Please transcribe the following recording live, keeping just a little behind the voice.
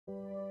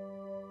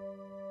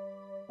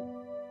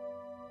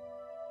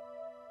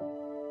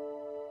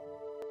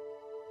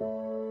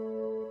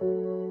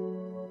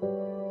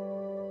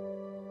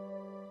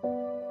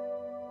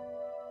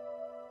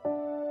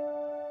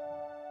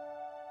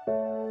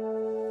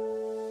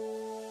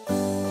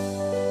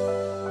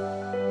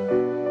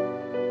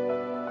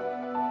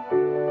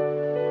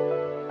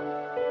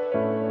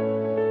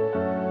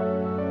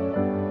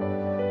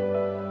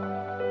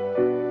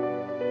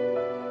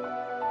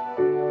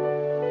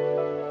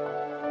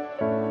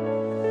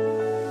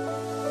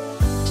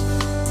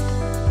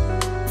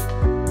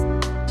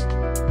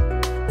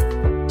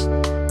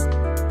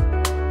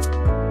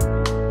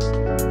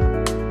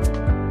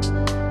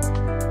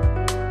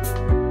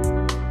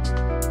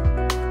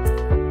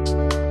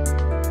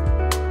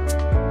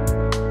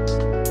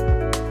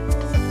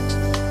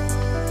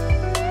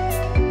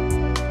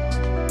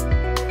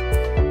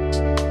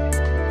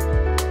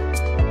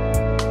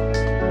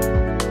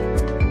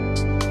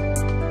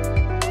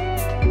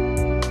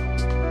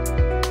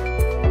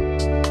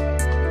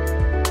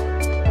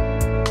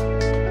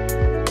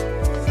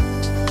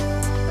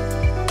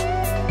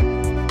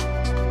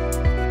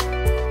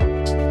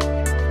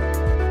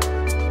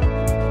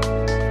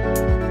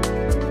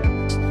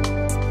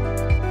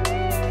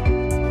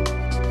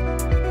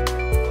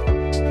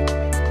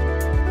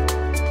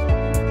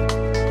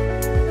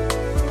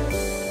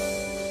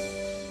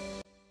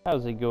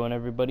How's it going,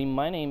 everybody?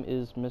 My name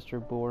is Mr.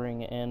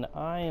 Boring, and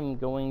I am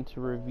going to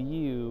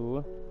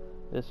review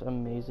this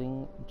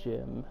amazing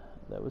gem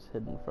that was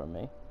hidden from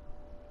me.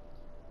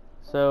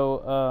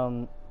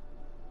 So,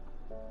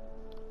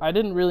 I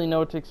didn't really know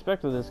what to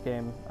expect with this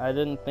game. I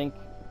didn't think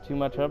too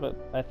much of it.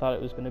 I thought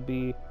it was going to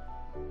be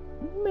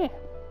meh.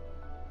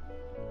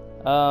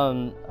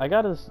 I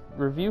got his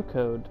review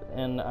code,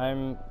 and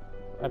I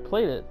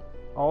played it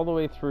all the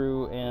way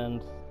through, and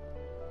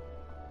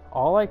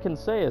all I can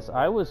say is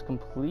I was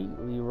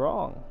completely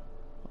wrong.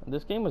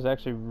 This game was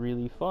actually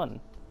really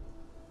fun.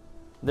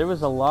 There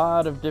was a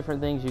lot of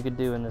different things you could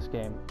do in this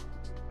game.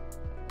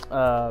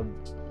 I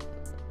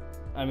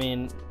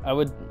mean,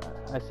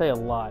 I say a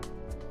lot.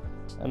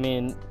 I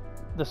mean,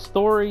 the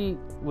story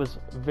was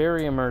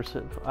very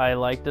immersive. I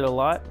liked it a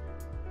lot.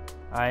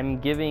 I'm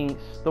giving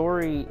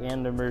story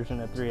and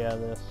immersion a 3 out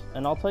of this,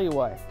 and I'll tell you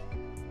why.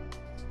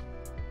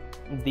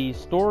 The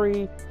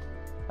story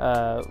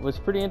was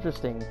pretty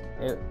interesting.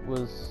 It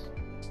was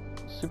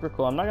super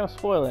cool. I'm not going to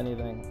spoil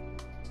anything,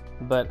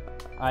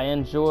 but I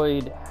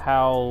enjoyed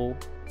how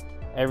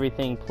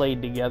everything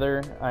played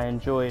together. I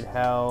enjoyed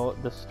how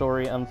the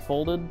story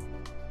unfolded,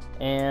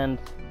 and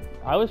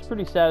I was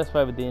pretty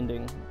satisfied with the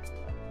ending.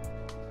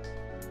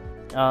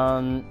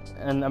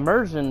 And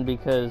immersion,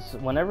 because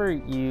whenever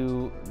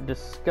you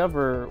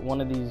discover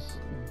one of these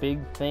big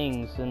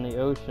things in the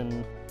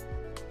ocean,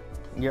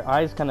 your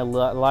eyes kind of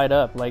light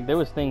up. Like, there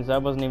was things I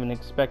wasn't even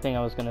expecting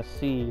I was going to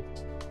see,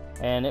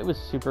 and it was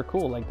super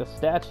cool. Like the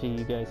statue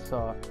you guys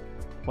saw.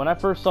 When I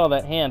first saw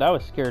that hand, I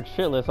was scared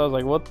shitless. I was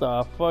like, what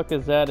the fuck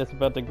is that? It's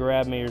about to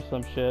grab me or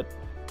some shit.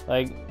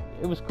 Like,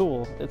 it was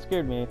cool. It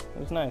scared me. It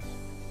was nice.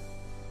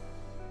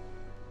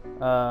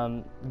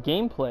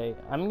 Gameplay,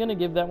 I'm going to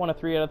give that one a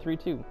 3 out of 3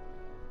 too.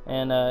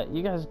 And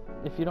you guys,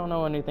 if you don't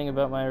know anything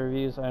about my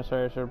reviews, I'm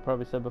sorry, I should have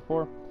probably said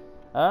before.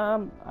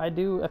 I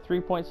do a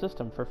 3-point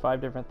system for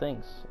 5 different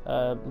things,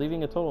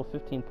 leaving a total of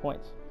 15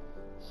 points.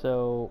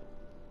 So,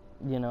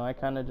 you know, I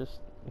kind of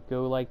just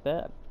go like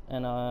that.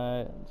 And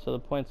so the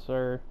points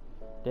are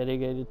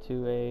dedicated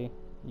to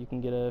you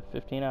can get a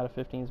 15 out of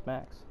 15's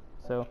max.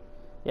 So,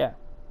 yeah,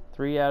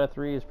 3 out of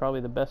 3 is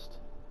probably the best.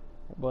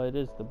 Well, it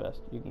is the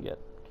best you can get.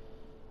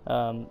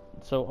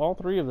 So all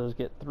 3 of those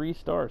get 3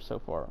 stars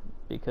so far,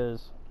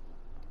 because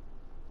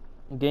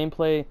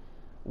gameplay,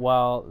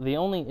 while the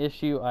only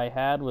issue I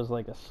had was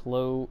like a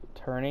slow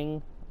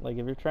turning, like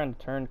if you're trying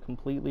to turn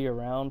completely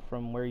around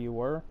from where you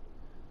were,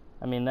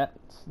 I mean,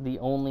 that's the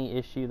only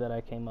issue that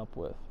I came up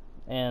with.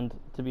 And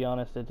to be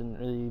honest, it didn't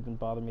really even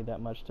bother me that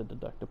much to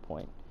deduct a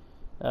point.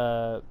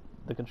 The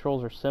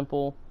controls are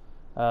simple.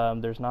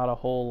 There's not a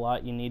whole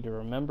lot you need to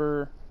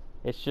remember.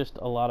 It's just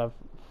a lot of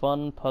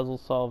fun puzzle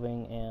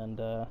solving and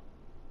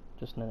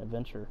just an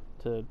adventure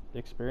to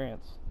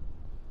experience.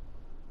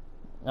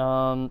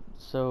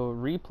 So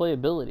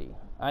replayability,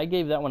 I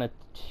gave that one a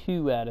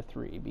 2 out of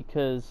 3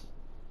 because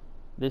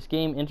this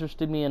game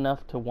interested me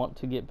enough to want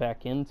to get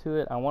back into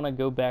it. I want to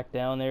go back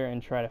down there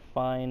and try to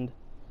find,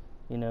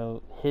 you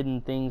know,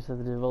 hidden things that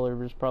the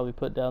developers probably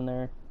put down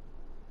there,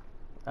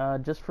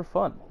 just for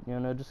fun, you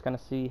know, just kind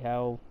of see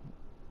how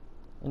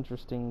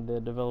interesting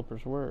the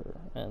developers were,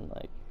 and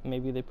like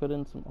maybe they put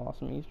in some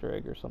awesome Easter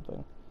egg or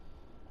something.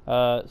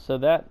 So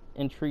that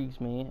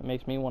intrigues me. It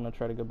makes me want to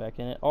try to go back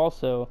in it.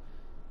 Also,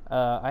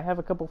 I have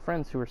a couple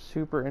friends who are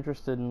super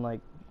interested in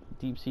like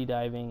deep sea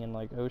diving and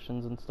like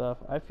oceans and stuff.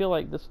 I feel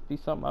like this would be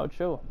something I would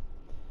show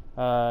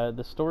them.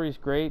 The story's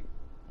great.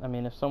 I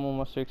mean, if someone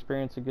wants to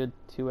experience a good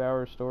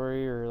 2-hour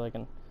story, or like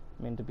I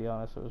mean, to be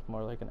honest, it was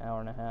more like an hour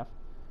and a half.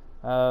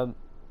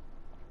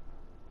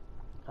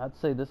 I'd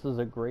say this is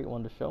a great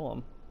one to show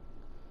them.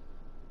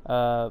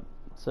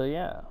 So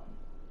yeah,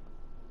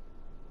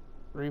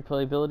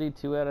 replayability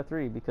 2 out of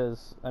 3,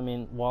 because I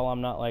mean, while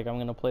I'm not like I'm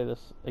gonna play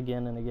this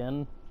again and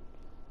again,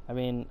 I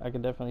mean, I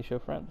could definitely show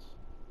friends.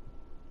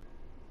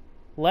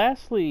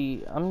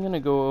 Lastly, I'm gonna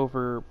go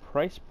over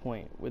price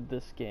point with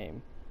this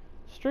game,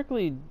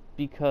 strictly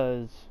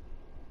because,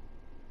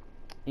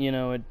 you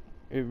know, it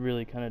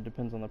really kind of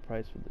depends on the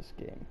price with this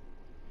game.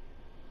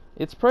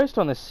 It's priced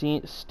on the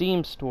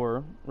Steam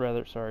store,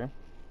 for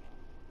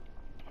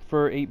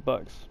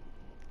 $8.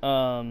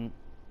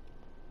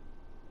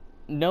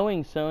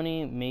 Knowing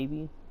Sony,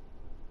 maybe.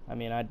 I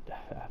mean, I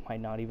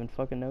might not even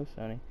fucking know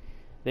Sony.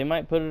 They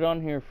might put it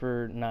on here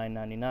for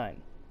 $9.99.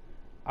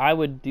 I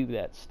would do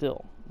that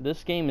still.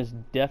 This game is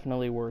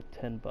definitely worth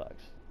 $10.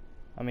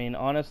 I mean,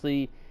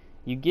 honestly,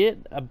 you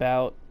get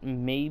about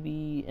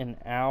maybe an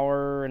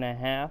hour and a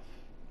half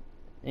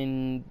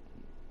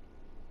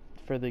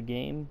for the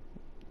game.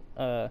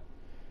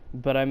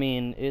 But I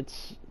mean,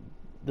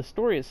 the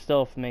story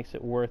itself makes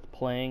it worth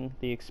playing.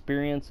 The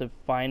experience of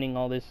finding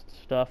all this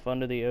stuff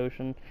under the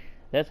ocean,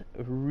 that's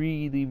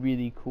really,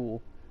 really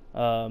cool.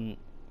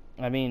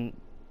 I mean,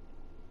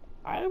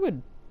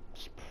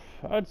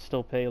 I'd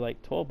still pay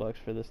like $12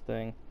 for this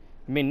thing.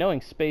 I mean, knowing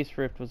Space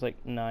Rift was like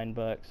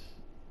 $9.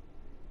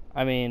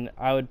 I mean,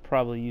 I would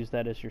probably use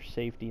that as your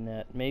safety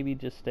net. Maybe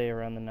just stay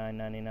around the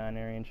 $9.99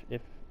 range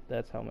if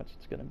that's how much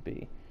it's gonna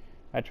be.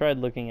 I tried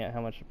looking at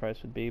how much the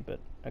price would be, but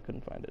I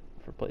couldn't find it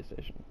for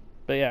PlayStation.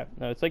 But yeah,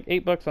 no, it's like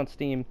 $8 on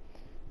Steam.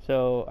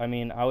 So I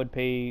mean, I would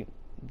pay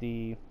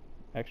the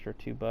extra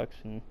 $2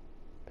 and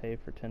pay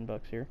for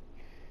 $10 here.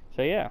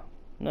 So yeah,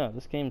 no,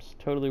 this game's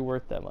totally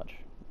worth that much.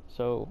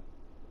 So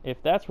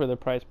if that's where the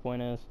price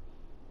point is,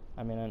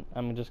 I mean,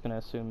 I'm just gonna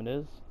assume it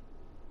is.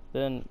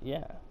 Then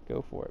yeah,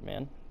 go for it,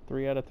 man.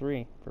 3 out of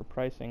 3 for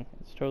pricing.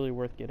 It's totally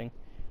worth getting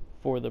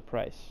for the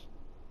price.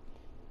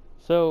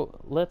 So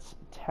let's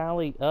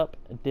tally up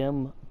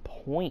them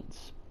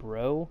points,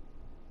 bro.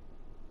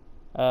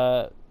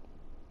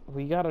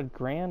 We got a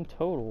grand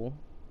total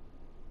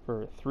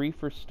for 3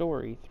 for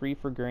story, 3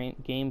 for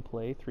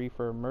gameplay, 3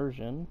 for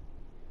immersion,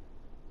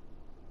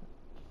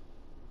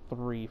 2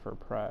 for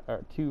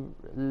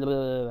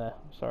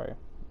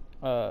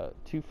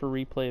 2 for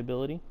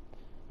replayability,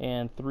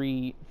 and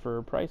 3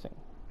 for pricing,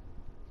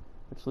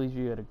 which leaves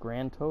you at a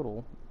grand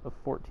total of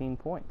 14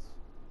 points.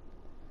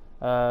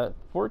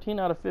 14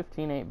 out of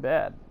 15 ain't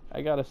bad,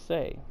 I gotta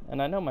say.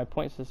 And I know my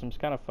point system's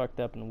kind of fucked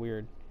up and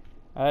weird.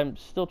 I'm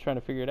still trying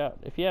to figure it out.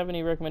 If you have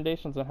any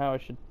recommendations on how I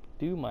should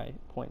do my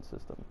point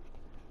system,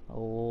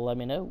 let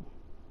me know.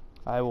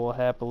 I will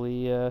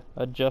happily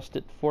adjust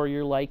it for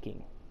your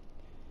liking.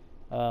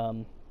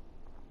 I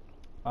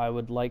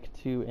would like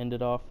to end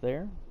it off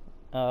there.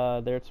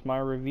 There's my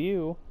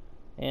review,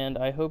 and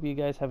I hope you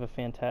guys have a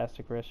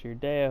fantastic rest of your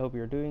day. I hope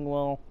you're doing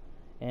well,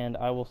 and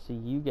I will see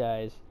you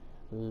guys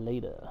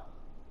later.